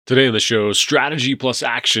Today on the show, strategy plus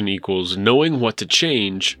action equals knowing what to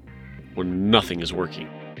change when nothing is working.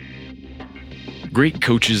 Great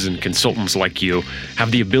coaches and consultants like you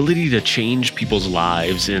have the ability to change people's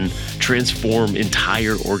lives and transform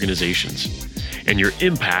entire organizations. And your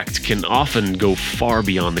impact can often go far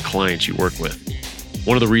beyond the clients you work with.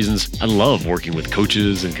 One of the reasons I love working with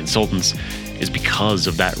coaches and consultants is because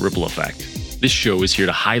of that ripple effect. This show is here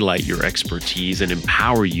to highlight your expertise and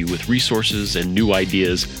empower you with resources and new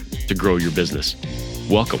ideas to grow your business.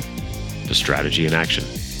 Welcome to Strategy in Action.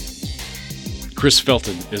 Chris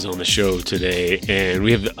Felton is on the show today, and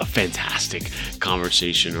we have a fantastic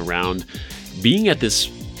conversation around being at this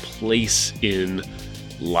place in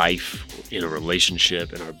life, in a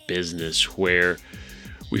relationship, in our business, where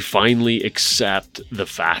we finally accept the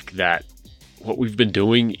fact that what we've been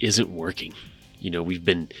doing isn't working. We've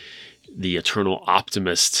been the eternal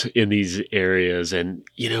optimist in these areas, and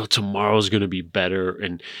tomorrow's going to be better,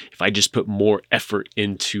 and if I just put more effort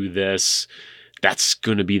into this, that's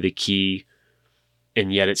going to be the key.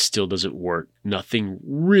 And yet it still doesn't work. Nothing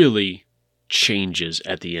really changes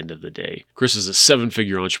at the end of the day. Chris is a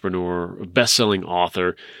 7-figure entrepreneur, a best-selling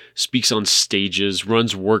author, speaks on stages,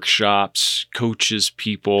 runs workshops, coaches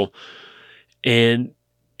people, and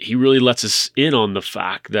he really lets us in on the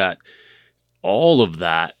fact that all of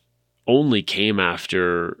that only came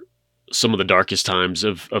after some of the darkest times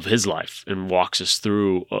of his life, and walks us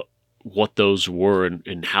through what those were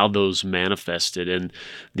and how those manifested, and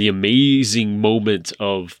the amazing moment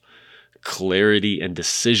of clarity and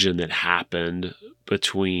decision that happened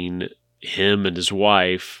between him and his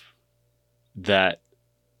wife that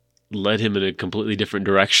led him in a completely different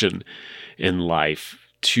direction in life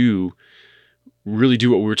to really do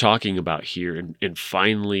what we were talking about here, and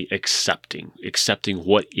finally accepting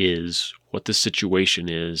what the situation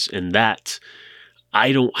is, and that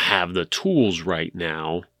I don't have the tools right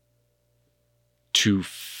now to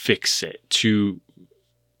fix it, to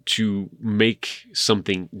make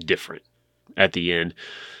something different at the end.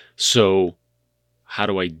 So how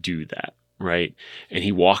do I do that, right? And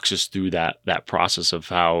he walks us through that process of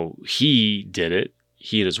how he did it.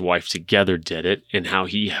 He and his wife together did it, and how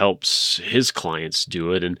he helps his clients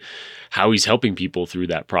do it, and how he's helping people through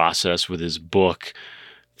that process with his book,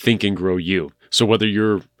 Think and Grow You. So whether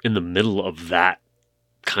you're in the middle of that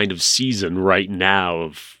kind of season right now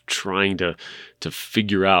of trying to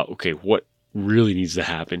figure out, okay, what really needs to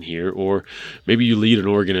happen here, or maybe you lead an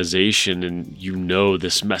organization and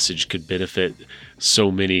this message could benefit so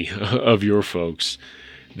many of your folks,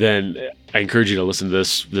 then I encourage you to listen to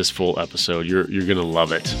this full episode. You're going to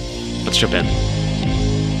love it. Let's jump in.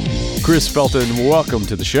 Chris Felton, welcome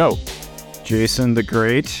to the show. Jason the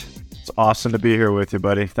Great. It's awesome to be here with you,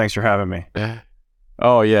 buddy. Thanks for having me.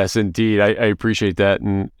 Oh, yes, indeed. I appreciate that.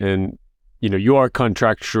 And you are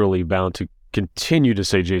contractually bound to continue to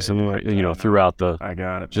say Jason, throughout the... I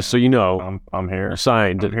got it. Just so you know. I'm here.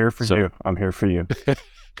 Signed. I'm here for you. I'm here for you.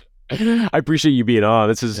 I appreciate you being on.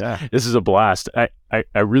 This is a blast.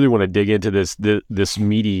 I really want to dig into this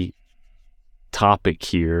meaty topic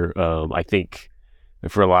here. I think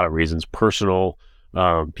for a lot of reasons, personal,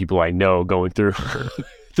 people I know going through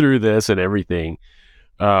through this and everything.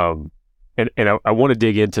 And I want to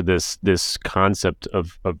dig into this concept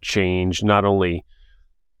of change, not only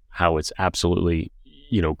how it's absolutely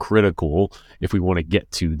critical if we want to get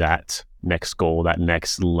to that next goal, that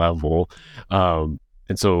next level. And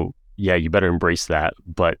so you better embrace that,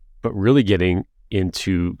 but really getting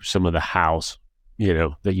into some of the hows,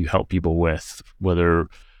 that you help people with, whether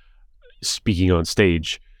speaking on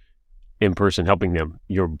stage, in person, helping them,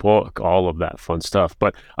 your book, all of that fun stuff.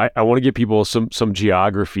 But I want to give people some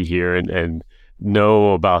geography here and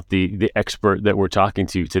know about the expert that we're talking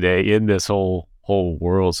to today in this whole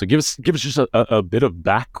world. So give us just a bit of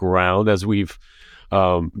background as we've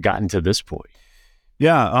gotten to this point.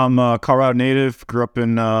 Yeah, I'm a Colorado native, grew up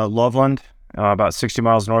in Loveland, about 60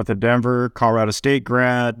 miles north of Denver, Colorado State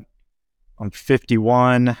grad. I'm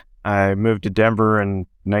 51. I moved to Denver in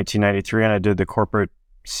 1993, and I did the corporate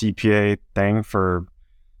CPA thing for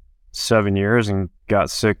 7 years and got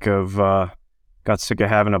sick of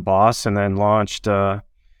having a boss, and then launched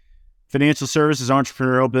financial services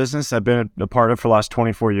entrepreneurial business I've been a part of for the last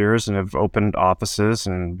 24 years, and have opened offices,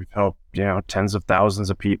 and we've helped tens of thousands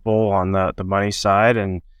of people on the money side,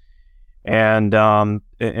 and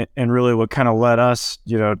really what kind of led us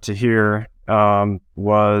to here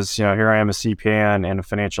was here I am, a CPA and a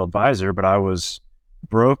financial advisor, but I was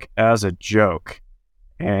broke as a joke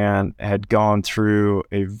and had gone through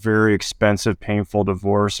a very expensive, painful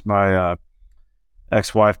divorce. My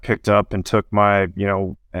ex-wife picked up and took my,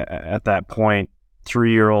 at that point,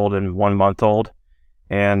 3-year-old and 1-month-old,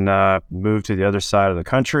 and moved to the other side of the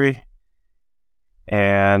country.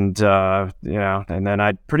 And, and then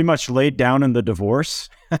I pretty much laid down in the divorce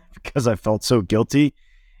because I felt so guilty.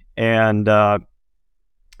 And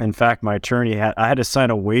in fact, my attorney I had to sign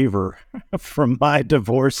a waiver from my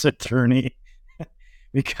divorce attorney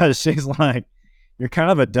because she's like, you're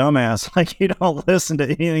kind of a dumbass. Like, you don't listen to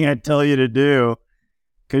anything I tell you to do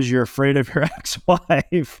because you're afraid of your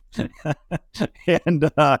ex-wife.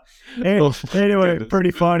 And anyway,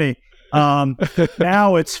 pretty funny.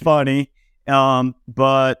 Now it's funny.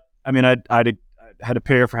 But I mean, I had to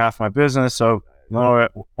pay her for half my business. So the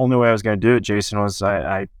only way I was going to do it, Jason, was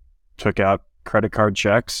I took out credit card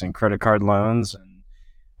checks and credit card loans, and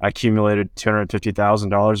I accumulated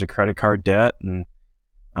 $250,000 of credit card debt. And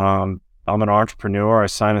I'm an entrepreneur. I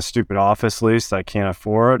signed a stupid office lease that I can't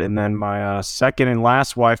afford. And then my second and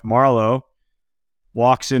last wife, Marlo,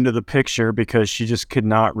 walks into the picture because she just could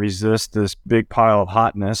not resist this big pile of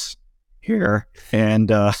hotness here.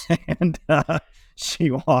 And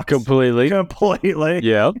she walks completely.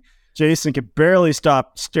 Yeah. Jason could barely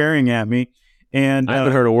stop staring at me. And I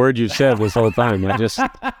haven't heard a word you've said this whole time. I just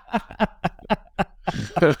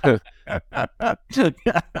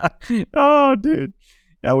oh, dude,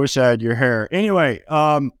 I wish I had your hair. Anyway,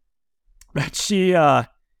 she, I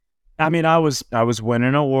mean, I was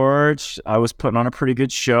winning awards. I was putting on a pretty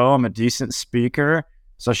good show. I'm a decent speaker.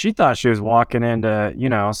 So she thought she was walking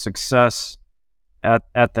into, success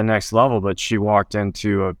at the next level, but she walked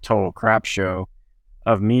into a total crap show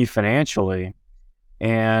of me financially.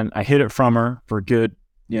 And I hid it from her for a good,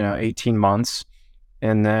 18 months,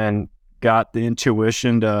 and then got the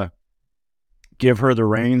intuition to give her the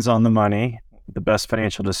reins on the money, the best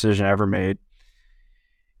financial decision I ever made.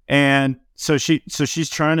 And so she's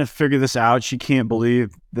trying to figure this out. She can't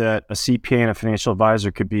believe that a CPA and a financial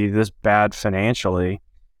advisor could be this bad financially.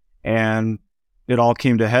 And it all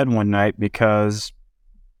came to head one night because,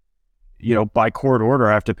 by court order,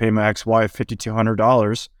 I have to pay my ex-wife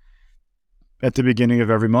 $5,200 at the beginning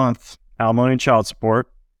of every month, alimony and child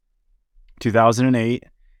support, 2008,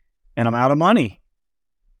 and I'm out of money.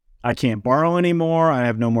 I can't borrow anymore. I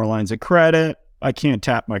have no more lines of credit. I can't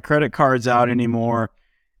tap my credit cards out anymore.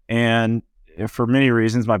 And for many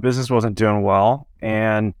reasons, my business wasn't doing well.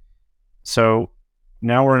 And so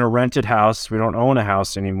now we're in a rented house. We don't own a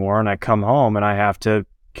house anymore. And I come home and I have to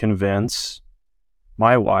convince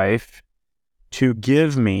my wife to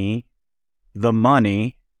give me the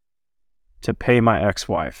money to pay my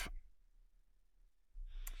ex-wife.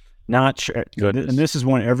 Not sure. And this is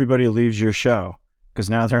when everybody leaves your show, because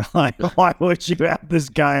now they're like, why would you have this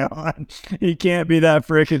guy on? He can't be that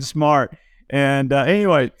freaking smart. And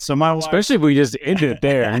anyway, so my wife... Especially if we just end it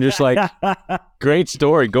there and just like, great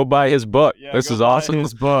story. Go buy his book. Yeah, this is awesome.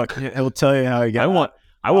 His book. He'll tell you how he got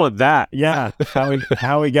I want that. Yeah,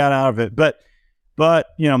 how he got out of it. But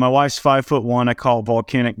my wife's 5'1". I call it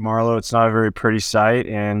volcanic Marlo. It's not a very pretty sight,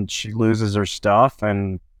 and she loses her stuff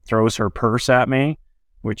and throws her purse at me,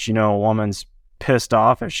 which a woman's pissed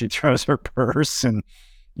off if she throws her purse, and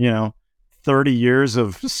 30 years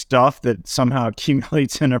of stuff that somehow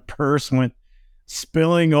accumulates in a purse went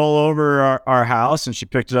spilling all over our house, and she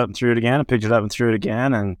picked it up and threw it again, and picked it up and threw it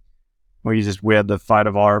again, and we had the fight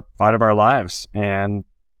of our lives. And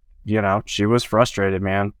she was frustrated,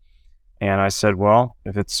 man. And I said, well,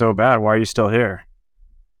 if it's so bad, why are you still here?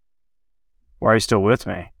 Why are you still with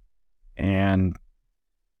me? And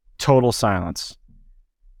total silence.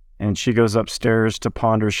 And she goes upstairs to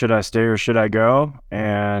ponder, should I stay or should I go?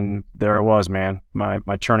 And there it was, man, my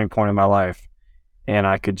turning point in my life. And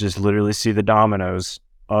I could just literally see the dominoes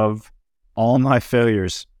of all my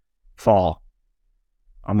failures fall.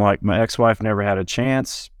 I'm like, my ex-wife never had a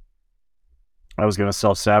chance. I was going to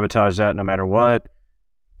self-sabotage that no matter what.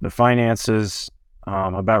 The finances,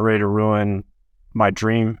 about ready to ruin my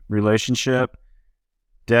dream relationship.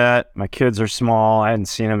 Debt, my kids are small. I hadn't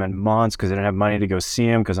seen them in months because I didn't have money to go see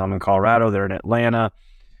them because I'm in Colorado. They're in Atlanta.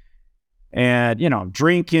 And, I'm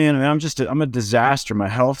drinking. I mean, I'm a disaster. My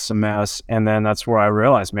health's a mess. And then that's where I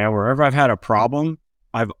realized, man, wherever I've had a problem,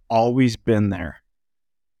 I've always been there.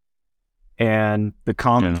 And the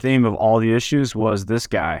common theme of all the issues was this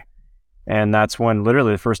guy. And that's when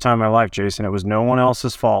literally the first time in my life, Jason, it was no one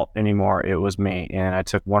else's fault anymore. It was me. And I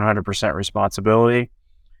took 100% responsibility.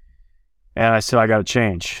 And I said, I got to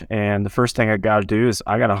change. And the first thing I got to do is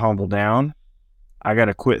I got to humble down. I got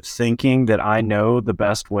to quit thinking that I know the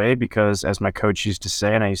best way, because as my coach used to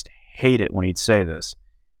say, and I used to hate it when he'd say this,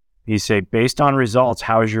 he'd say, based on results,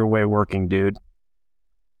 how is your way working, dude?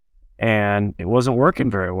 And it wasn't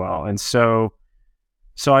working very well. And so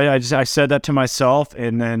I said that to myself,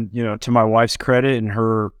 and then, to my wife's credit and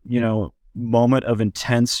her, moment of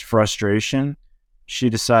intense frustration, she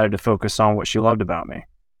decided to focus on what she loved about me.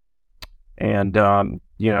 And,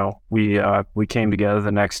 we came together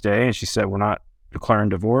the next day, and she said, we're not declaring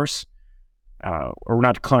divorce, or we're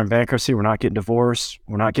not declaring bankruptcy. We're not getting divorced.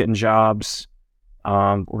 We're not getting jobs.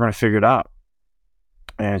 We're going to figure it out.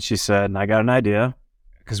 And she said, and I got an idea,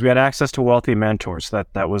 because we had access to wealthy mentors.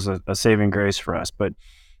 That was a saving grace for us. But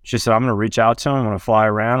she said, I'm going to reach out to them. I'm going to fly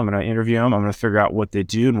around. I'm going to interview them. I'm going to figure out what they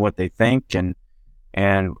do and what they think and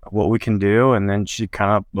what we can do. And then she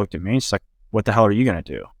kind of looked at me and she's like, what the hell are you going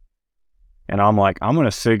to do? And I'm like, I'm going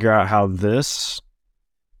to figure out how my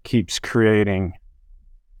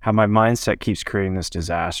mindset keeps creating this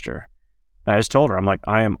disaster. And I just told her, I'm like,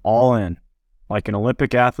 I am all in, like an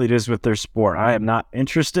Olympic athlete is with their sport. I am not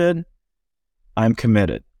interested. I'm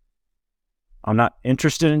committed. I'm not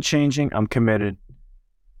interested in changing. I'm committed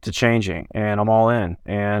to changing, and I'm all in.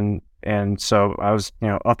 And so I was,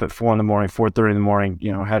 up at 4 in the morning, 4:30 in the morning,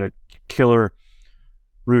 had a killer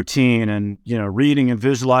routine and, reading and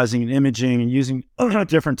visualizing and imaging and using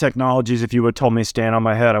different technologies. If you would have told me stand on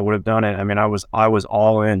my head, I would have done it. I mean, I was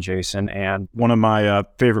all in, Jason. And one of my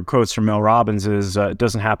favorite quotes from Mel Robbins is, it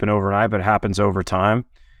doesn't happen overnight, but it happens over time.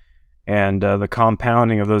 And the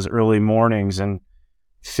compounding of those early mornings and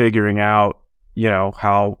figuring out,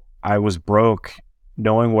 how I was broke,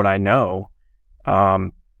 knowing what I know,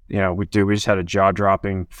 we just had a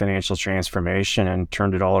jaw-dropping financial transformation and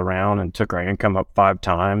turned it all around and took our income up 5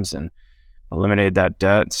 times and eliminated that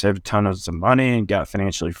debt, saved tons of money and got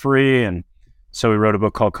financially free. And so we wrote a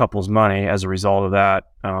book called Couples Money as a result of that,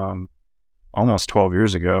 almost 12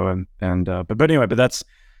 years ago. But anyway, that's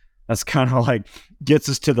kind of like gets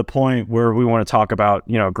us to the point where we want to talk about,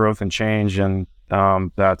 growth and change. And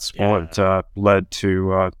that's what led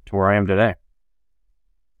to where I am today.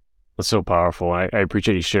 That's so powerful. I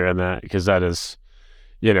appreciate you sharing that, because that is,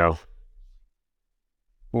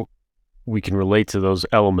 we can relate to those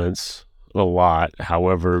elements a lot,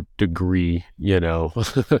 however degree,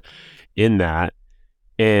 in that.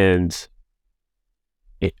 And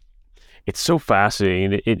it's so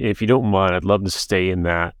fascinating. If you don't mind, I'd love to stay in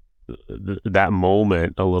that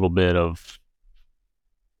moment a little bit of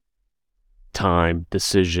time,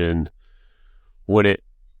 decision, when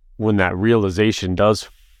that realization does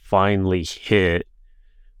finally hit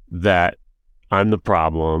that I'm the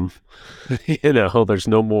problem, there's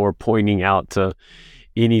no more pointing out to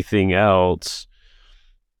anything else.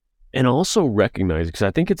 And also recognize, because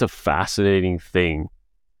I think it's a fascinating thing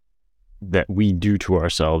that we do to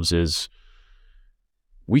ourselves, is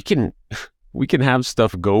we can have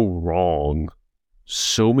stuff go wrong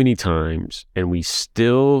so many times, and we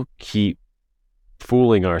still keep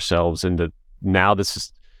fooling ourselves into, now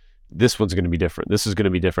this one's going to be different. This is going to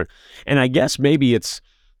be different. And I guess maybe it's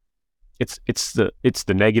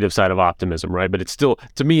the negative side of optimism, right? But it's still,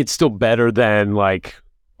 to me, it's still better than like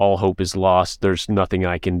all hope is lost, there's nothing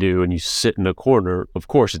I can do, and you sit in a corner. Of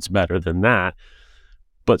course, it's better than that.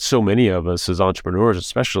 But so many of us as entrepreneurs,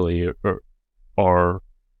 especially, are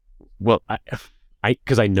well,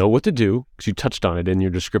 because I know what to do, because you touched on it in your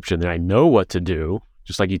description, that I know what to do,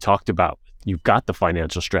 just like you talked about. You've got the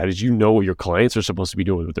financial strategy. You know what your clients are supposed to be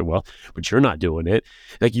doing with their wealth, but you're not doing it.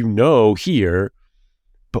 Like, here,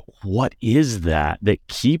 but what is that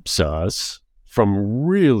keeps us from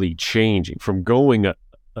really changing, from going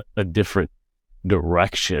a different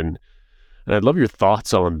direction? And I'd love your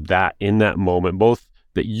thoughts on that in that moment, both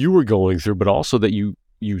that you were going through, but also that you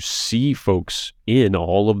see folks in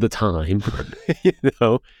all of the time,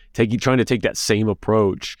 trying to take that same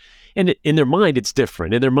approach. And in their mind, it's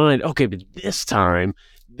different. In their mind, okay, but this time,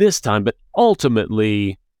 but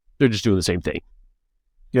ultimately, they're just doing the same thing.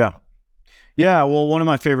 Yeah. Yeah. Well, one of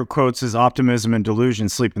my favorite quotes is, optimism and delusion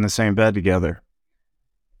sleep in the same bed together.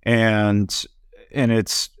 And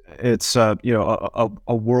it's a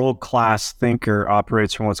world-class thinker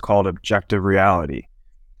operates from what's called objective reality.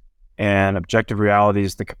 And objective reality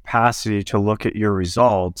is the capacity to look at your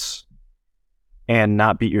results and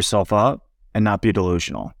not beat yourself up and not be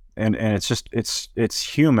delusional. And it's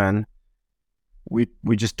human. We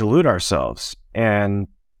just delude ourselves. And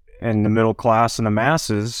the middle class and the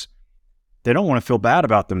masses, they don't want to feel bad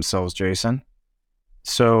about themselves, Jason.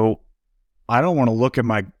 So I don't want to look at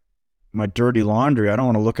my dirty laundry. I don't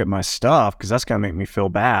want to look at my stuff, because that's going to make me feel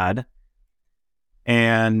bad.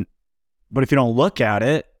 But if you don't look at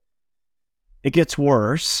it, it gets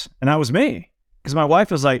worse. And that was me, because my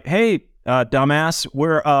wife was like, hey, dumbass,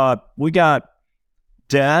 we got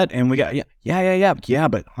debt, and we got, yeah,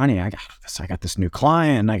 but honey, I got this new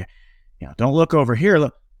client, and don't look over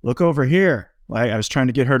here, look over here. Like, I was trying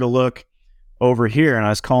to get her to look over here, and I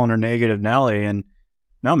was calling her Negative Nelly, and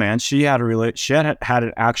No, man, she had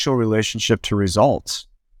an actual relationship to results.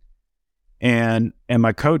 And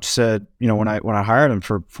my coach said, when I hired him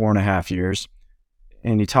for 4.5 years,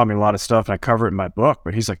 and he taught me a lot of stuff, and I cover it in my book,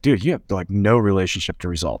 but he's like, dude, you have like no relationship to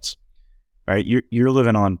results, right? You're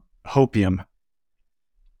living on hopium.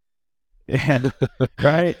 And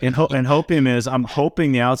right. And hopium is, I'm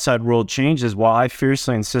hoping the outside world changes while I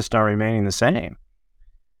fiercely insist on remaining the same.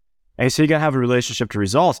 And so you got to have a relationship to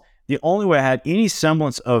results. The only way I had any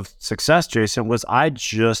semblance of success, Jason, was I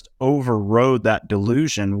just overrode that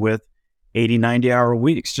delusion with 80, 90-hour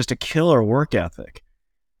weeks, just a killer work ethic.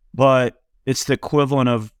 But it's the equivalent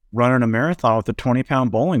of running a marathon with a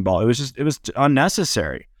 20-pound bowling ball. It was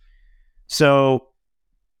unnecessary. So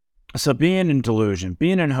being in delusion,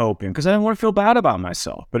 being in hoping, because I didn't want to feel bad about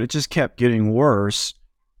myself, but it just kept getting worse.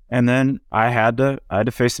 And then I had to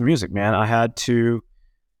face the music, man. I had to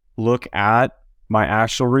look at my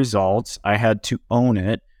actual results. I had to own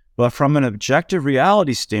it. But from an objective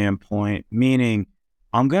reality standpoint, meaning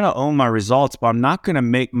I'm going to own my results, but I'm not going to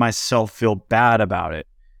make myself feel bad about it.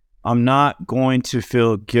 I'm not going to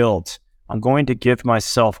feel guilt. I'm going to give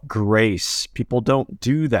myself grace. People don't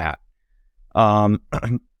do that.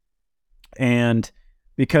 And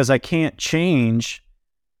because I can't change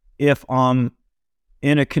if I'm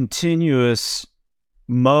in a continuous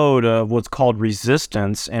mode of what's called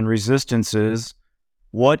resistance, and resistance is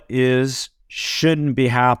what shouldn't be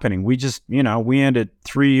happening. We just, we ended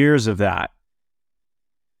 3 years of that.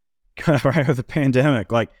 Right, with the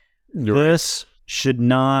pandemic, like this should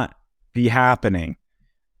not be happening.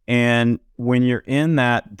 And when you're in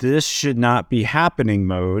that this should not be happening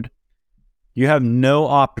mode, you have no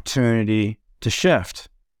opportunity to shift.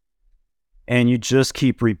 And you just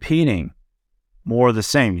keep repeating more of the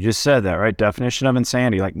same. You just said that, right? Definition of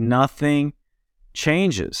insanity, like nothing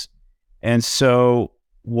changes. And so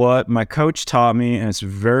what my coach taught me, and it's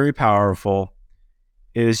very powerful,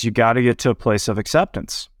 is you got to get to a place of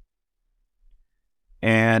acceptance.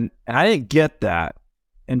 And I didn't get that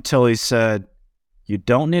until he said, you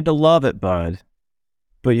don't need to love it, bud,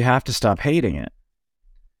 but you have to stop hating it.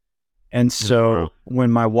 And so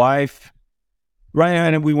when my wife, right,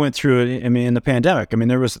 and we went through it, in the pandemic,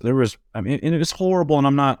 there was, and it was horrible, and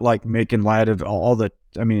I'm not like making light of all the,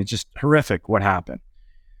 it's just horrific what happened.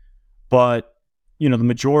 But, the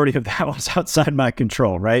majority of that was outside my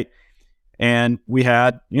control, right? And we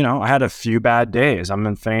had, I had a few bad days. I'm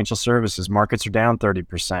in financial services. Markets are down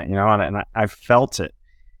 30%, and I felt it.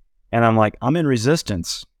 And I'm like, I'm in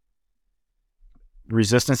resistance.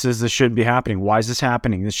 Resistance is this shouldn't be happening. Why is this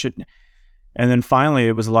happening? This shouldn't. And then finally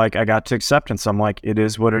it was like, I got to acceptance. I'm like, it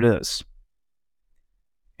is what it is.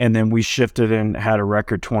 And then we shifted and had a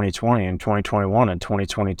record 2020 and 2021 and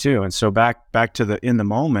 2022. And so back to in the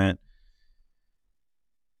moment,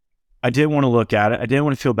 I didn't want to look at it. I didn't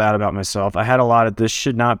want to feel bad about myself. I had a lot of this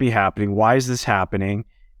should not be happening. Why is this happening?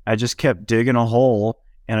 I just kept digging a hole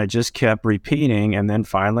and I just kept repeating. And then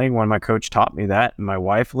finally, when my coach taught me that, my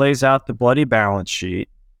wife lays out the bloody balance sheet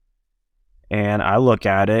and I look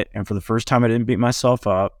at it. And for the first time, I didn't beat myself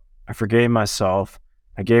up. I forgave myself.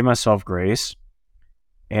 I gave myself grace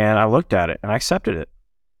and I looked at it and I accepted it.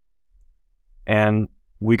 And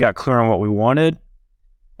we got clear on what we wanted.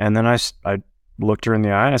 And then I looked her in the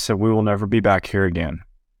eye and I said, we will never be back here again.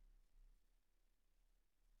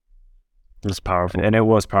 It's powerful. And it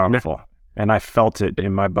was powerful. And I felt it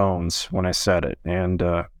in my bones when I said it. And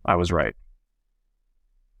I was right.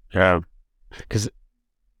 Yeah. Because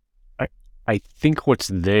I think what's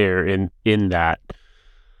there in that,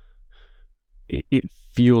 it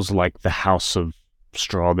feels like the house of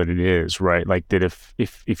straw that it is, right? Like that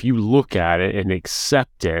if you look at it and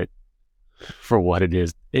accept it for what it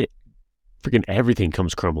is, freaking everything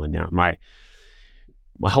comes crumbling down. My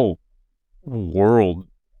whole world,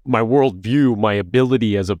 my worldview, my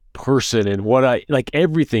ability as a person, and what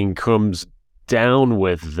everything comes down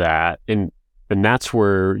with that. And that's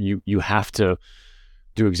where you have to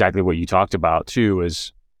do exactly what you talked about too,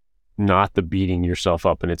 is not the beating yourself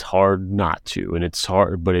up. And it's hard not to, and it's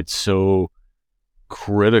hard, but it's so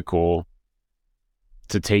critical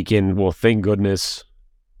to take in, well, thank goodness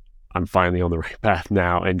I'm finally on the right path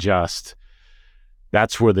now. And just,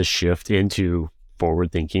 that's where the shift into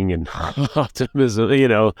forward thinking and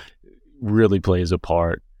optimism, really plays a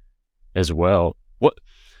part as well.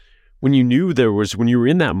 When you were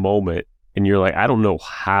in that moment and you're like, I don't know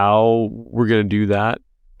how we're going to do that.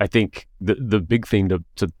 I think the big thing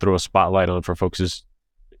to throw a spotlight on for folks is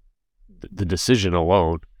the decision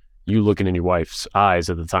alone. You looking in your wife's eyes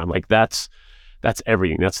at the time, like that's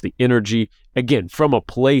everything. That's the energy. Again, from a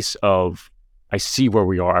place of, I see where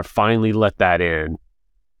we are. I finally let that in.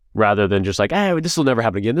 rather than just like, hey, this will never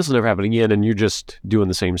happen again. This will never happen again. And you're just doing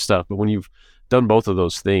the same stuff. But when you've done both of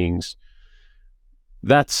those things,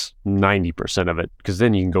 that's 90% of it, because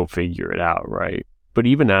then you can go figure it out, right? But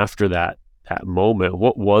even after that moment,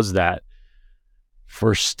 what was that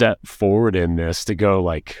first step forward in this to go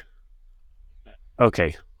like,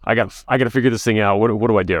 okay, I got to figure this thing out. What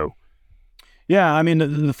do I do? Yeah, I mean,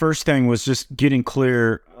 the first thing was just getting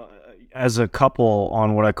clear as a couple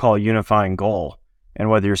on what I call a unifying goal. And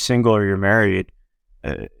whether you're single or you're married,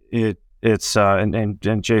 it's and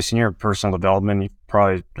Jason, you're in personal development. You've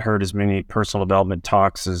probably heard as many personal development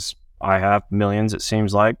talks as I have, millions it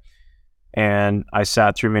seems like. And I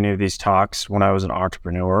sat through many of these talks when I was an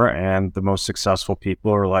entrepreneur, and the most successful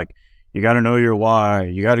people are like, you got to know your why.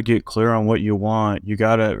 You got to get clear on what you want.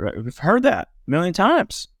 We've heard that a million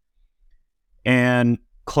times. And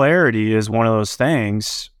clarity is one of those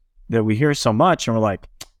things that we hear so much, and we're like,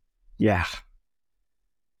 yeah,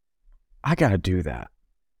 I got to do that.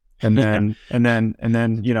 And then,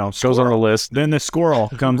 you know, goes on the list. Then the squirrel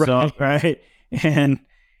comes right. up, right? And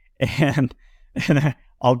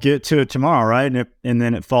I'll get to it tomorrow, right? And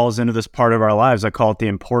then it falls into this part of our lives. I call it the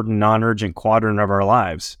important non-urgent quadrant of our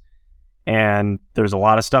lives. And there's a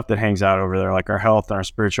lot of stuff that hangs out over there, like our health and our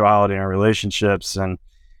spirituality and our relationships. And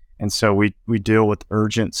so we deal with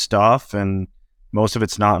urgent stuff, and most of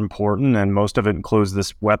it's not important. And most of it includes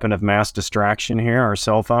this weapon of mass distraction here, our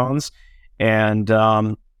cell phones. And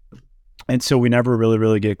so we never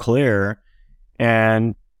really get clear.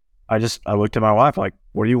 And I looked at my wife like,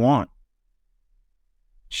 what do you want?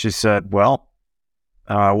 She said, well,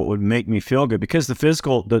 what would make me feel good? Because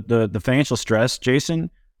the financial stress,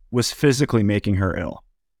 Jason, was physically making her ill.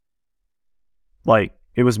 Like,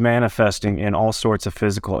 it was manifesting in all sorts of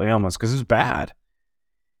physical ailments because it was bad.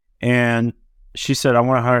 And she said, I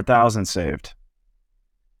want 100,000 saved.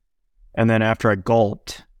 And then after I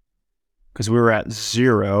gulped, because we were at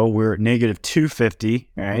zero, we were at negative 250,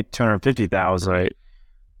 right? 250,000. Right.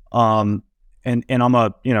 And I'm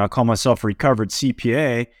I call myself a recovered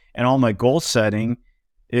CPA, and all my goal setting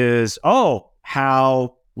is,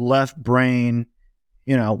 how left brain,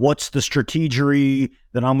 what's the strategy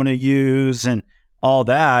that I'm going to use and all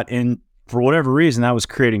that. And for whatever reason, that was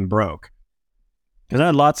creating broke. Because I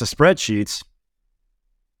had lots of spreadsheets,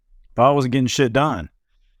 but I wasn't getting shit done.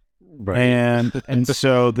 Right. And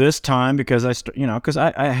so this time, because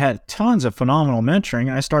I had tons of phenomenal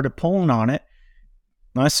mentoring, I started pulling on it.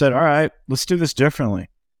 And I said, all right, let's do this differently.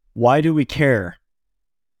 Why do we care?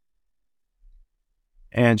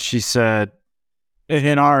 And she said,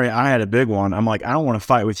 and Ari, I had a big one. I'm like, I don't want to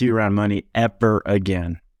fight with you around money ever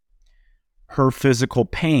again. Her physical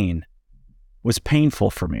pain was painful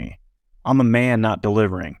for me. I'm a man not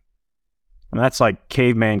delivering. And that's like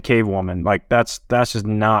caveman, cavewoman. Like that's just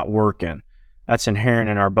not working. That's inherent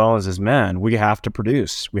in our bones as men. We have to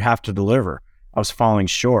produce. We have to deliver. I was falling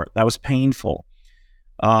short. That was painful.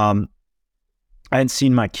 I hadn't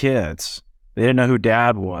seen my kids. They didn't know who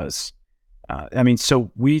dad was.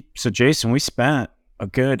 So Jason, we spent a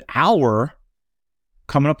good hour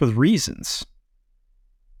coming up with reasons,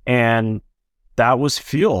 and that was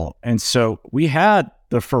fuel. And so we had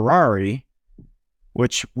the Ferrari,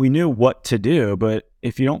 which we knew what to do, but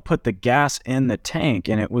if you don't put the gas in the tank,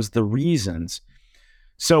 and it was the reasons.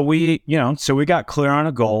 So we got clear on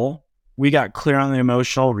a goal. We got clear on the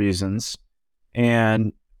emotional reasons,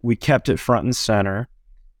 and we kept it front and center.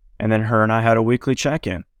 And then her and I had a weekly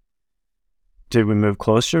check-in. Did we move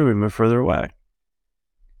closer? Did we move further away?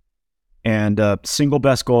 And single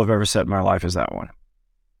best goal I've ever set in my life is that one.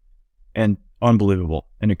 And unbelievable.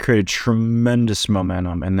 And it created tremendous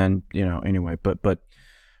momentum. And then, anyway, but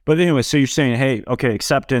anyway, so you're saying, hey, okay,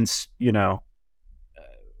 acceptance,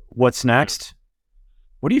 what's next?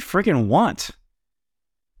 What do you freaking want?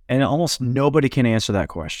 And almost nobody can answer that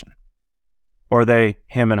question. Or they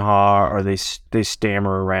hem and haw, or they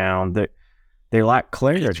stammer around. They lack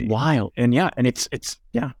clarity. It's wild. And it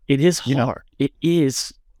is hard.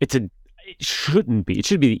 It shouldn't be. It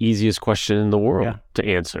should be the easiest question in the world to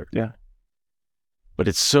answer. Yeah. But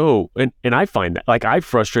it's so, and I find that, like, I'm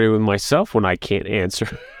frustrated with myself when I can't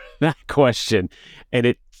answer that question. And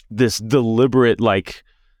it's this deliberate, like,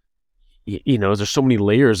 there's so many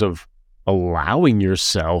layers of allowing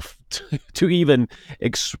yourself to even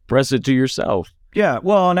express it to yourself. Yeah,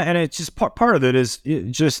 well, and it's just part of it is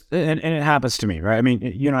and it happens to me, right? I mean,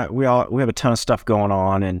 we have a ton of stuff going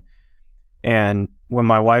on, and when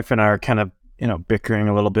my wife and I are kind of bickering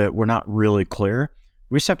a little bit, we're not really clear.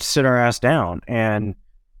 We just have to sit our ass down and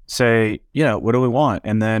say, what do we want?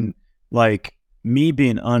 And then, like, me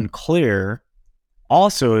being unclear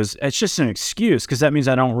also it's just an excuse, because that means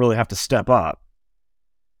I don't really have to step up.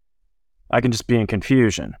 I can just be in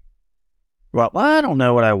confusion. Well, I don't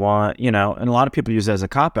know what I want, and a lot of people use it as a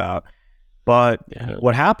cop-out. But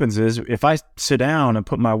what happens is if I sit down and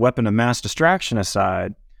put my weapon of mass distraction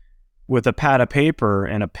aside with a pad of paper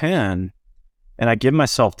and a pen, and I give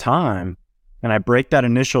myself time, and I break that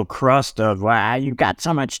initial crust of, wow, you've got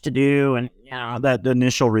so much to do, and that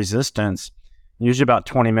initial resistance, usually about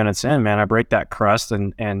 20 minutes in, man, I break that crust,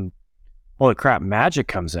 and holy crap, magic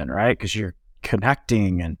comes in, right? Because you're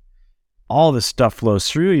connecting and all this stuff flows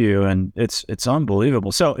through you, and it's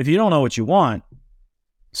unbelievable. So if you don't know what you want,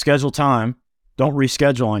 schedule time. Don't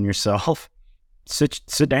reschedule on yourself.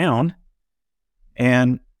 Sit down,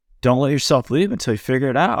 and don't let yourself leave until you figure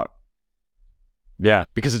it out. Yeah,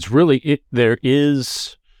 because it's really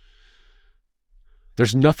there's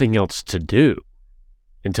nothing else to do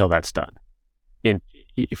until that's done. And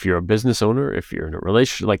if you're a business owner, if you're in a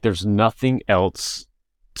relationship, like there's nothing else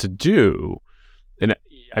to do. And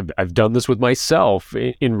I've done this with myself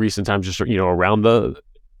in recent times, just around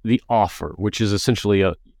the offer, which is essentially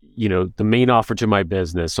the main offer to my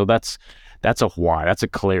business. So that's a why, that's a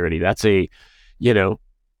clarity, that's a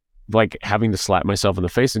like having to slap myself in the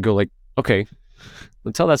face and go like, okay,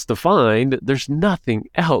 until that's defined, there's nothing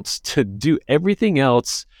else to do. Everything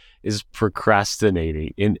else is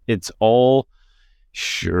procrastinating, and it's all,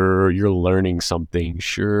 sure, you're learning something,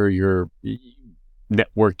 sure, you're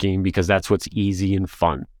networking because that's what's easy and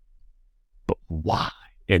fun, but why?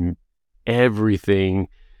 And everything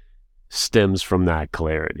stems from that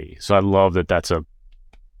clarity. So I love that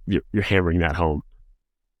you're hammering that home.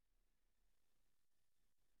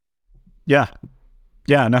 Yeah,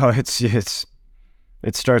 no,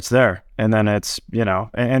 it starts there, and then it's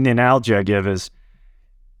and the analogy I give is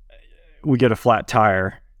we get a flat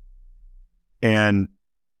tire, and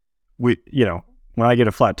when I get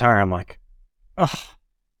a flat tire, I'm like, oh,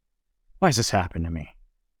 why does this happen to me?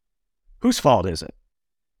 Whose fault is it?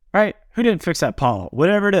 Right? Who didn't fix that pothole?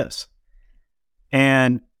 Whatever it is.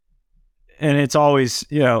 And it's always,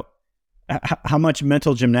 how much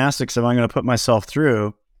mental gymnastics am I going to put myself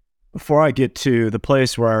through before I get to the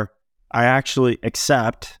place where I actually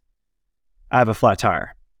accept I have a flat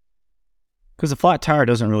tire? Because the flat tire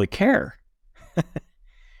doesn't really care.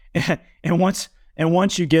 and once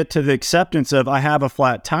you get to the acceptance of I have a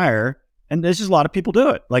flat tire, and there's just a lot of people do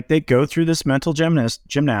it. Like they go through this mental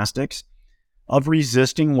gymnastics of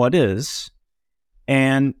resisting what is,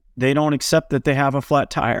 and they don't accept that they have a flat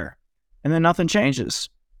tire, and then nothing changes.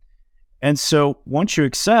 And so once you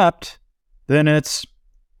accept, then it's,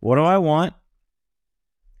 what do I want?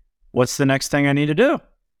 What's the next thing I need to do?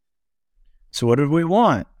 So what did we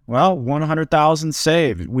want? Well, 100,000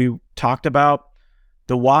 saved. We talked about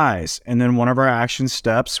the whys, and then one of our action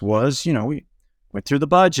steps was, we went through the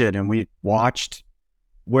budget and we watched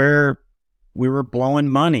where we were blowing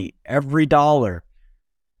money, every dollar,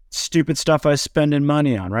 stupid stuff I was spending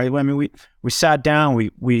money on, right? I mean, we sat down,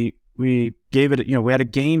 we gave it, we had a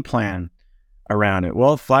game plan around it.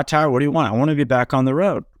 Well, flat tire, what do you want? I want to be back on the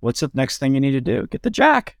road. What's the next thing you need to do? Get the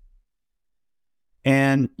jack.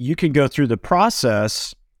 And you can go through the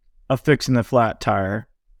process of fixing the flat tire,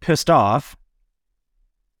 pissed off,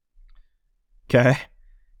 okay?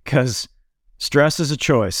 Because stress is a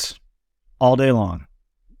choice all day long.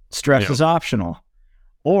 Stress is optional.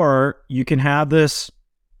 Or you can have this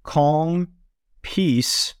calm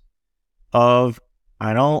peace of,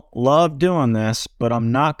 I don't love doing this, but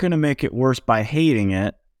I'm not going to make it worse by hating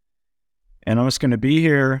it. And I'm just going to be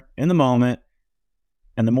here in the moment.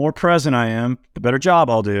 And the more present I am, the better job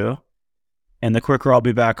I'll do. And the quicker I'll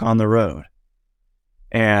be back on the road.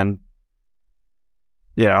 And,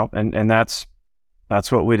 and that's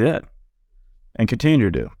what we did and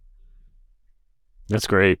continue to do. That's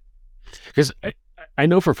great. Because I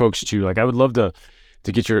know for folks too, like I would love to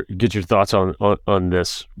get your thoughts on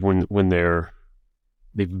this when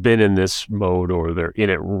they've been in this mode or they're in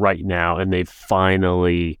it right now and they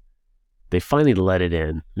finally let it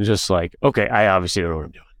in. It's just like, okay, I obviously don't know what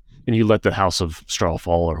I'm doing. And you let the house of straw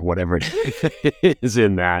fall or whatever it is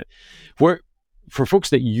in that. Where for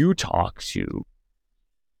folks that you talk to,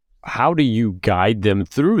 how do you guide them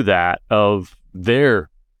through that of their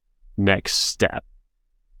next step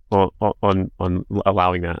on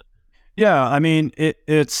allowing that? Yeah, I mean,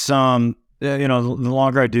 it's the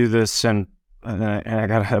longer I do this, and I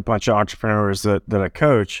got a bunch of entrepreneurs that I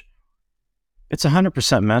coach, it's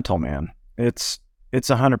 100% mental, man. It's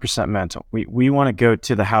 100% mental. We want to go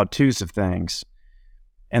to the how-tos of things,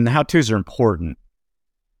 and the how-tos are important.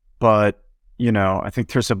 But, I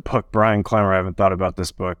think there's a book, Brian Clemmer, I haven't thought about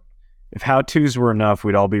this book. If how-tos were enough,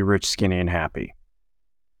 we'd all be rich, skinny, and happy.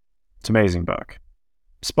 It's an amazing book.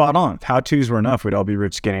 Spot on. If how-tos were enough, we'd all be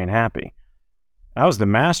rich, skinny, and happy. I was the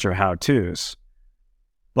master of how-tos.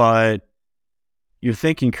 But your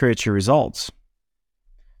thinking creates your results.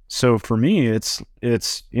 So for me, it's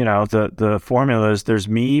the formula is there's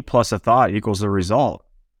me plus a thought equals the result.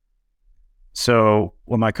 So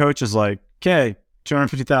when my coach is like, okay,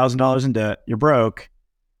 $250,000 in debt, you're broke,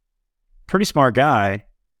 pretty smart guy,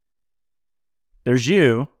 there's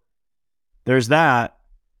you, there's that,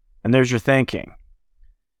 and there's your thinking.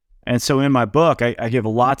 And so in my book, I give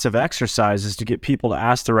lots of exercises to get people to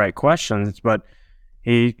ask the right questions. But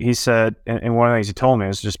he said, and one of the things he told me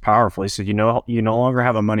was just powerful. He said, you no longer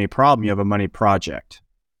have a money problem, you have a money project.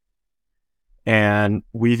 And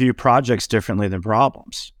we view projects differently than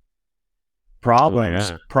problems.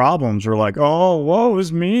 Problems are like, oh, woe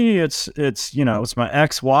is me. It's my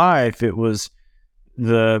ex-wife. It was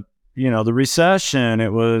the recession.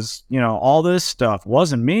 It was, all this stuff. It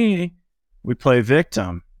wasn't me. We play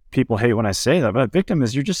victim. People hate when I say that, but victim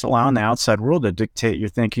is you're just allowing the outside world to dictate your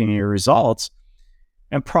thinking and your results.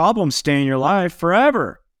 And problems stay in your life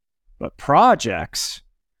forever. But projects,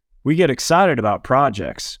 we get excited about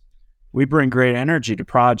projects. We bring great energy to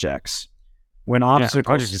projects. When obstacles,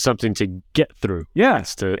 project is something to get through.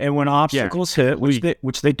 Yes, and when obstacles hit,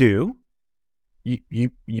 which they do,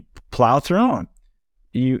 you plow through them.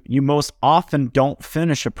 You most often don't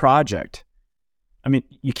finish a project. I mean,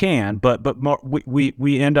 you can, but more,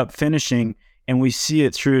 we end up finishing and we see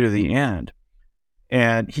it through to the end.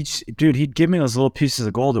 And he'd give me those little pieces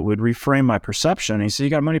of gold that would reframe my perception. And he said, "You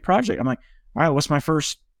got a money project?" I'm like, "All right, what's my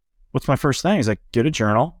first thing?" He's like, "Get a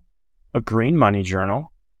journal, a green money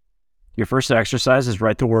journal. Your first exercise is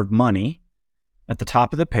write the word money at the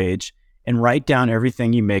top of the page and write down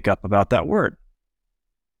everything you make up about that word."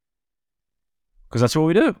 Because that's what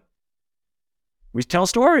we do. We tell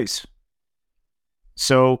stories.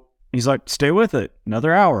 So he's like, "Stay with it.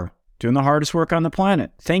 Another hour, doing the hardest work on the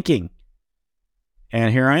planet, thinking."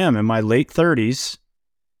 And here I am in my late 30s,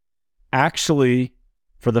 actually,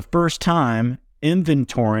 for the first time,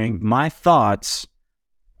 inventorying my thoughts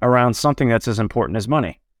around something that's as important as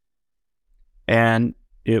money. And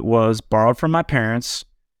it was borrowed from my parents.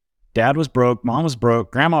 Dad was broke, mom was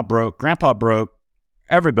broke, grandma broke, grandpa broke,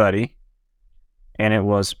 everybody. And it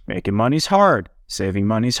was making money's hard, saving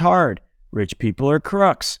money's hard. Rich people are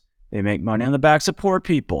crooks. They make money on the backs of poor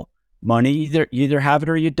people. Money, you either have it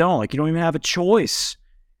or you don't. Like, you don't even have a choice.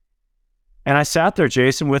 And I sat there,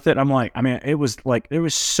 Jason, with it. I'm like, it was like, there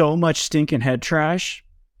was so much stinking head trash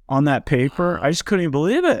on that paper. I just couldn't even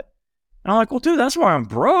believe it. And I'm like, well, dude, that's why I'm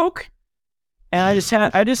broke. And I just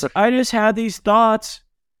had these thoughts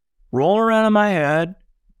rolling around in my head,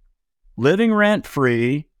 living rent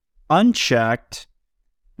free, unchecked.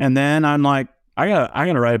 And then I'm like, I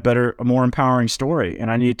gotta write a more empowering story, and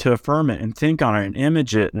I need to affirm it and think on it and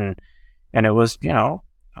image it. And it was,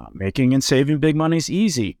 making and saving big money's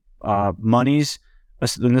easy. Money's,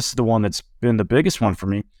 and this is the one that's been the biggest one for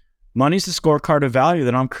me. Money's the scorecard of value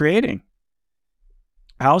that I'm creating.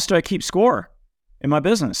 How else do I keep score in my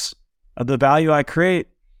business of the value I create?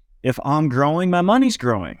 If I'm growing, my money's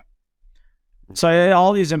growing. So I had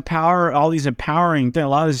all these empowering things. A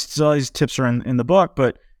lot of these tips are in the book,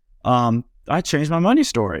 but I changed my money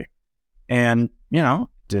story. And,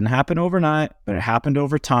 didn't happen overnight, but it happened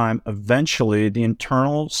over time. Eventually, the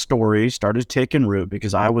internal story started taking root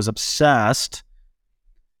because I was obsessed.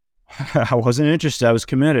 I wasn't interested. I was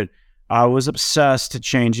committed. I was obsessed to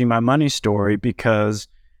changing my money story because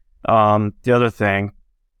the other thing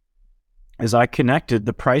is I connected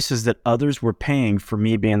the prices that others were paying for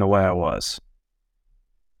me being the way I was.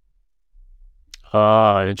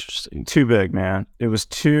 Interesting. Too big, man. There was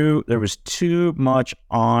too much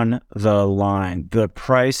on the line. The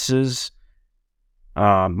prices,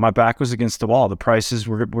 my back was against the wall. The prices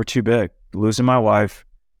were too big. Losing my wife,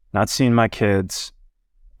 not seeing my kids,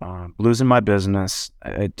 losing my business.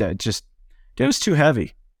 It was too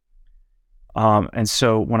heavy. And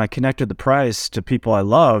so when I connected the price to people I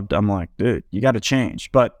loved, I'm like, dude, you got to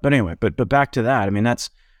change. But anyway, but back to that.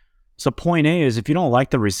 So point A is if you don't like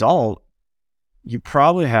the result, you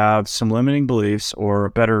probably have some limiting beliefs or a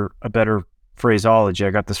better phraseology. I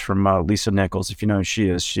got this from Lisa Nichols. If you know who she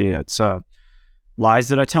is, it's lies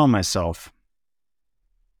that I tell myself.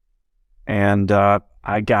 And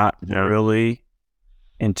I got really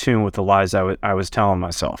in tune with the lies I was telling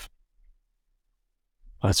myself.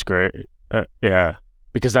 That's great. Yeah,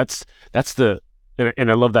 because that's the, and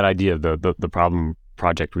I love that idea of the problem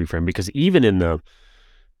project reframe, because even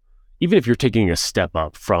if you're taking a step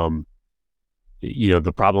up from,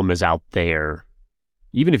 the problem is out there,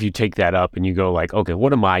 even if you take that up and you go like, okay,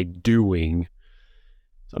 what am I doing?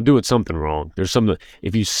 I'm doing something wrong. There's something.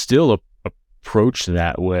 If you still approach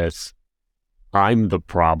that with, I'm the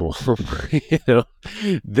problem,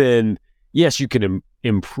 then yes, you can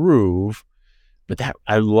improve. But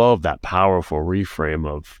I love that powerful reframe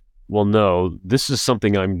of, well, no, this is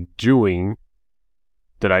something I'm doing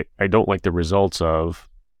that I don't like the results of.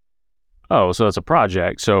 Oh, so that's a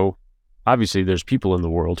project. So obviously there's people in the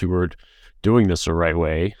world who are doing this the right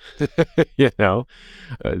way.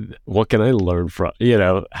 What can I learn from,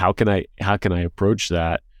 how can I approach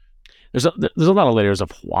that? There's a lot of layers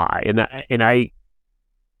of why. I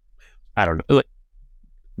don't know. Like,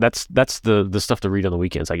 that's the stuff to read on the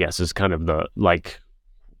weekends, I guess, is kind of the, like,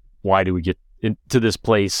 why do we get into this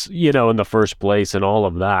place, in the first place, and all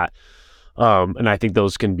of that. And I think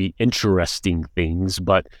those can be interesting things,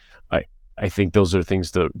 but I think those are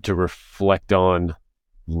things to reflect on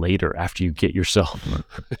later after you get yourself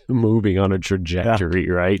moving on a trajectory,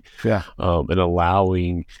 right? Yeah. And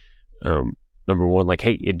allowing, number one, like,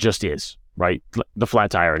 hey, it just is, right? The flat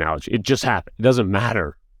tire analogy, it just happened. It doesn't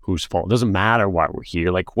matter whose fault. It doesn't matter why we're here.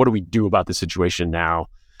 Like, what do we do about the situation now?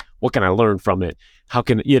 What can I learn from it? How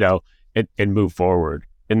can, and move forward.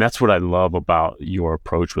 And that's what I love about your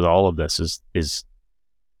approach with all of this is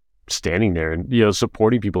standing there and,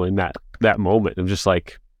 supporting people in that moment. I'm just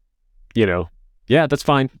like, yeah, that's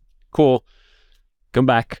fine. Cool. Come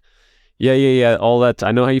back. Yeah. All that.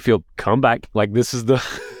 I know how you feel. Come back. Like, this is the,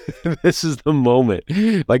 this is the moment,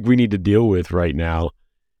 like, we need to deal with right now.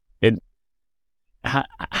 And how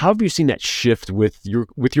have you seen that shift with your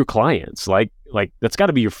clients? Like that's got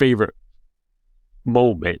to be your favorite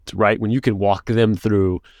moment, right? When you can walk them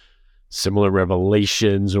through similar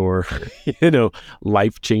revelations or,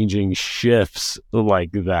 life-changing shifts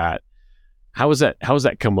like that. How has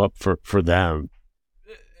that come up for them?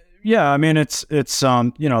 Yeah, I mean, it's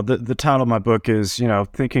the title of my book is,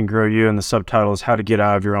 Think and Grow You, and the subtitle is How to Get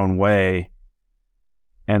Out of Your Own Way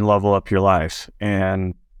and Level Up Your Life.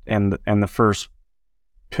 And the first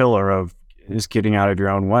pillar is getting out of your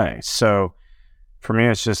own way. So for me,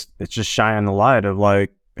 it's just shining the light of,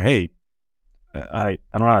 like, hey, I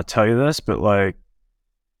don't know how to tell you this, but, like,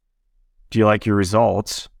 do you like your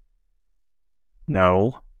results?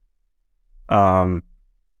 No.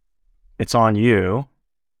 It's on you.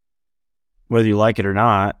 Whether you like it or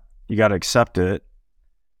not, you got to accept it.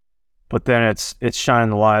 But then it's shining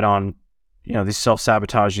the light on, these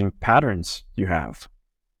self-sabotaging patterns you have,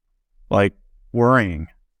 like worrying,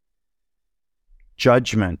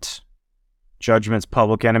 judgment's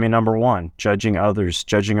public enemy number one. Judging others,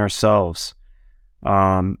 judging ourselves.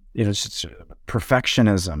 It's just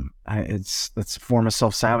perfectionism. That's a form of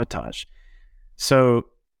self-sabotage. So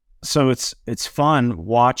it's fun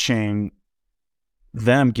watching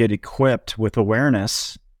them get equipped with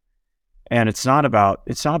awareness. And it's not about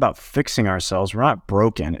fixing ourselves. We're not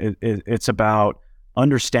broken. It's about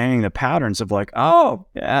understanding the patterns of, like, oh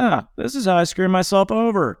yeah, this is how I screw myself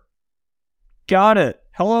over. Got it.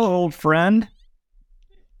 Hello, old friend.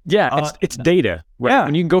 Yeah, it's data. Right? Yeah,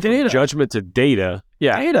 when you can go from judgment to data.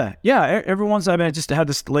 Yeah, data. Yeah, every once in a while, I just had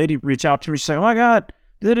this lady reach out to me, say, "Oh my God."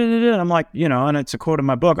 I'm like, and it's a quote in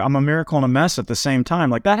my book, I'm a miracle and a mess at the same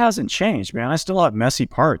time. Like, that hasn't changed, man. I still have messy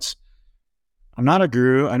parts. I'm not a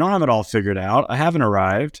guru. I don't have it all figured out. I haven't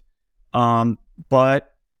arrived.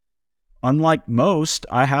 But unlike most,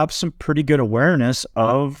 I have some pretty good awareness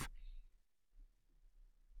of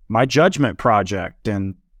my judgment project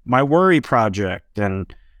and my worry project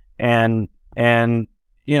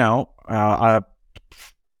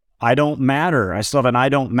I don't matter. I still have an I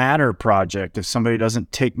don't matter project. If somebody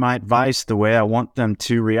doesn't take my advice the way I want them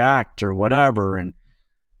to react or whatever, and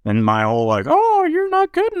my whole, like, oh, you're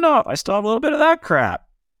not good enough, I still have a little bit of that crap.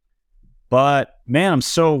 But man, I'm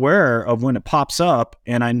so aware of when it pops up,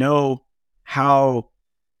 and I know how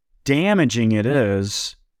damaging it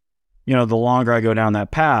is, the longer I go down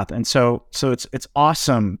that path. And so it's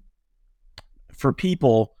awesome for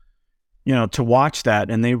people, to watch that,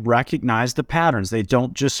 and they recognize the patterns. They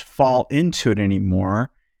don't just fall into it anymore.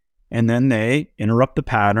 And then they interrupt the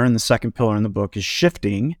pattern. The second pillar in the book is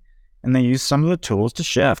shifting, and they use some of the tools to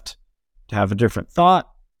shift, to have a different thought,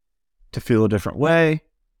 to feel a different way,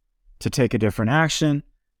 to take a different action,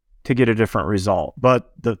 to get a different result.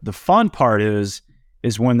 But the fun part is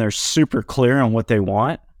when they're super clear on what they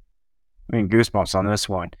want. I mean, goosebumps on this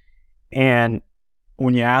one. And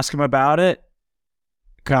when you ask them about it,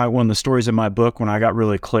 kind of one of the stories in my book, when I got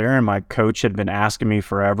really clear and my coach had been asking me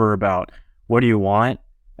forever about, what do you want?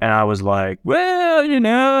 And I was like, well,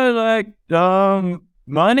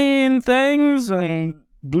 money and things, and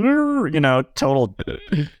total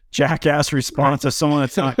jackass response of someone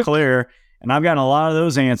that's not clear. And I've gotten a lot of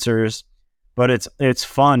those answers, but it's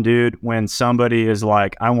fun, dude, when somebody is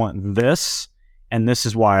like, I want this, and this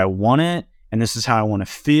is why I want it, and this is how I want to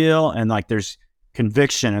feel. And like, there's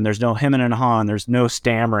conviction and there's no hemming and hawing, there's no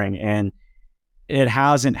stammering. And it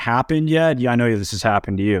hasn't happened yet. Yeah, I know this has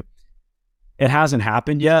happened to you. It hasn't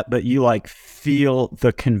happened yet, but you like feel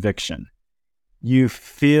the conviction. You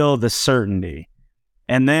feel the certainty.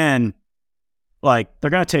 And then like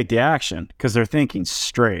they're going to take the action because they're thinking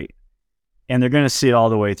straight and they're going to see it all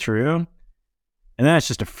the way through. And then it's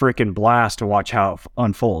just a freaking blast to watch how it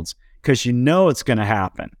unfolds because you know it's going to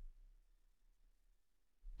happen.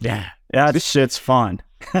 Yeah. That shit's fun.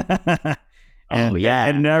 And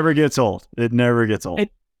it never gets old. It never gets old.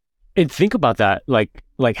 And think about that. Like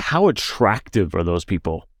how attractive are those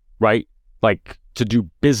people, right? Like to do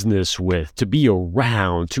business with, to be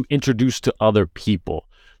around, to introduce to other people.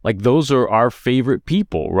 Like those are our favorite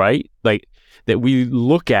people, right? Like that we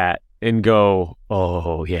look at and go,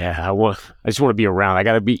 oh yeah, I just want to be around. I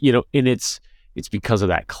got to be, and it's because of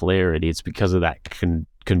that clarity. It's because of that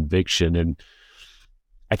conviction. And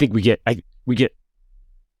I think we get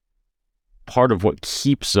part of what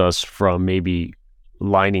keeps us from maybe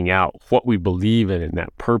lining out what we believe in and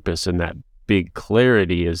that purpose and that big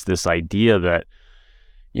clarity is this idea that,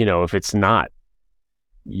 if it's not,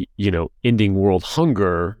 ending world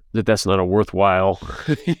hunger, that's not a worthwhile,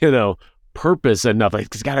 purpose enough. Like,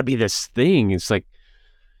 it's got to be this thing. It's like,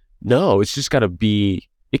 no, it's just got to be,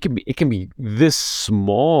 it can be this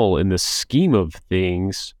small in the scheme of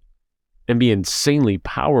things and be insanely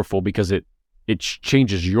powerful because it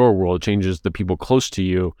changes your world, changes the people close to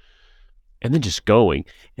you, and then just going.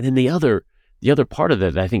 And then the other part of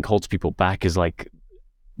that I think holds people back is like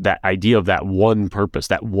that idea of that one purpose,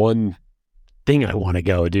 that one thing I want to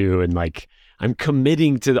go do. And like, I'm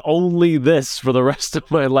committing to only this for the rest of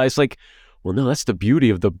my life. It's like, well, no, that's the beauty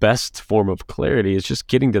of the best form of clarity. It's just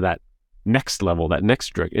getting to that next level, that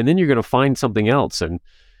next direct. And then you're going to find something else. And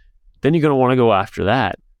then you're going to want to go after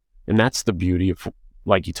that. And that's the beauty of,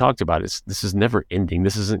 like you talked about, this is never ending.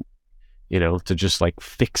 This isn't, to just like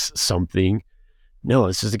fix something. No,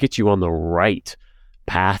 this is to get you on the right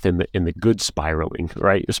path in the good spiraling,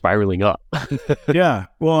 right? You're spiraling up. Yeah.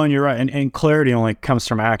 Well, and you're right. And clarity only comes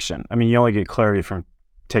from action. I mean, you only get clarity from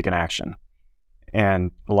taking action.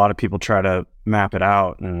 And a lot of people try to map it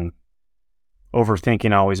out, and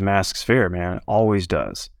overthinking always masks fear, man. It always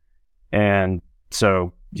does. And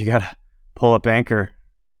so you got to pull up anchor,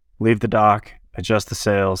 leave the dock, adjust the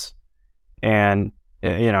sails. And,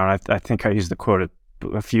 I think I used the quote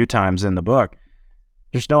a few times in the book.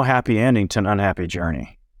 There's no happy ending to an unhappy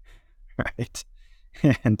journey, right?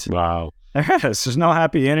 And wow. There's no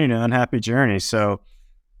happy ending to an unhappy journey. So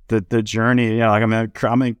the journey, like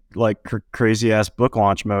I'm in like crazy ass book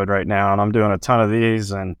launch mode right now, and I'm doing a ton of these,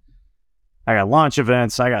 and I got launch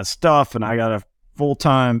events, I got stuff, and I got a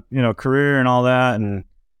full-time, career and all that. And,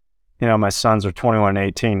 my sons are 21 and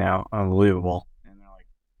 18 now. Unbelievable. And they're like,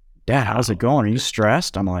 Dad, how's it going? Are you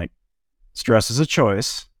stressed? I'm like, stress is a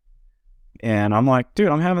choice. And I'm like, dude,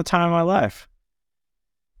 I'm having the time of my life.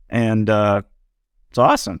 And it's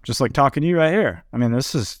awesome. Just like talking to you right here. I mean,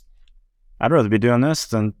 I'd rather be doing this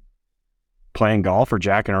than playing golf or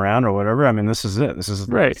jacking around or whatever. I mean, this is it. This is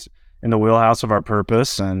right in the wheelhouse of our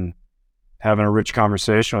purpose, and having a rich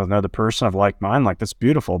conversation with another person of like mind, like that's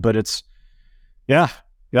beautiful. But it's, yeah,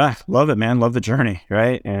 love it, man. Love the journey,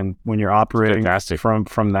 right? And when you're operating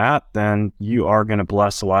from that, then you are going to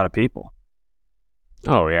bless a lot of people.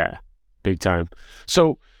 Oh yeah, big time.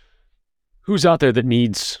 So, who's out there that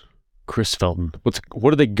needs Chris Felton?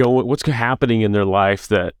 What are they going? What's happening in their life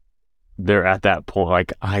that they're at that point?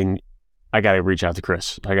 Like, I got to reach out to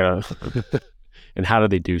Chris. I got to, and how do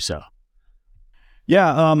they do so?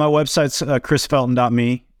 Yeah, my website's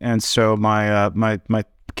chrisfelton.me, and so my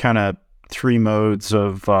kind of three modes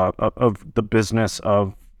of the business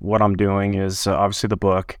of what I'm doing is obviously the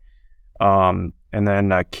book, and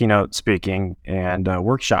then keynote speaking and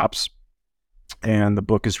workshops. And the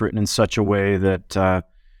book is written in such a way that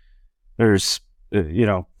there's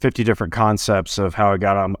 50 different concepts of how I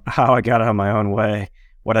got out of my own way,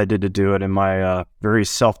 what I did to do it, and my very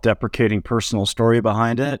self-deprecating personal story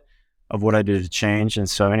behind it of what I did to change. And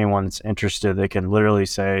so anyone that's interested, they can literally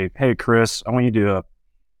say, hey, Chris, I want you to do a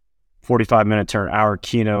 45-minute to an hour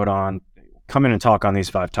keynote on, come in and talk on these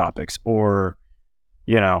 5 topics. Or,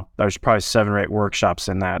 there's probably 7 or 8 workshops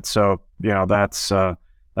in that. So, that's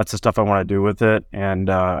the stuff I want to do with it. And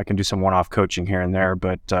I can do some one-off coaching here and there,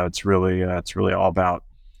 but it's really all about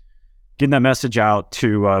getting that message out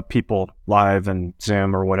to people live and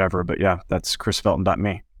Zoom or whatever. But yeah, that's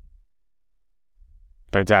chrisfelton.me.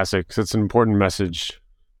 Fantastic. So it's an important message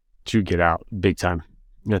to get out big time.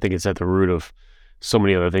 And I think it's at the root of so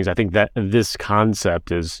many other things. I think that this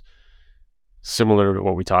concept is similar to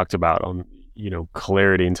what we talked about on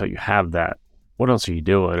clarity until you have that, what else are you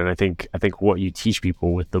doing? And I think what you teach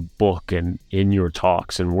people with the book and in your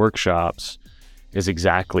talks and workshops is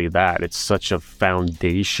exactly that. It's such a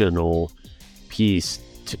foundational piece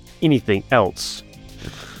to anything else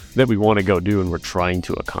that we want to go do and we're trying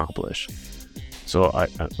to accomplish. So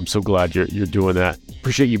I'm so glad you're doing that.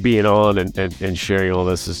 Appreciate you being on and sharing all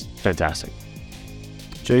this. Is fantastic.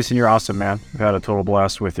 Jason, you're awesome, man. I've had a total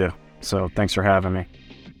blast with you. So thanks for having me.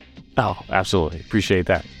 Oh, absolutely. Appreciate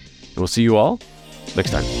that. And we'll see you all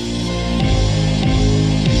next time.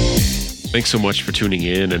 Thanks so much for tuning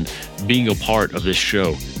in and being a part of this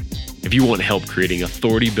show. If you want help creating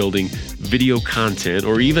authority building video content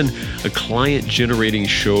or even a client generating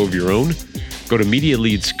show of your own, go to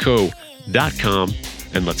MediaLeadsCo.com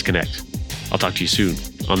and let's connect. I'll talk to you soon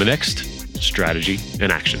on the next Strategy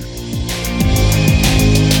in Action.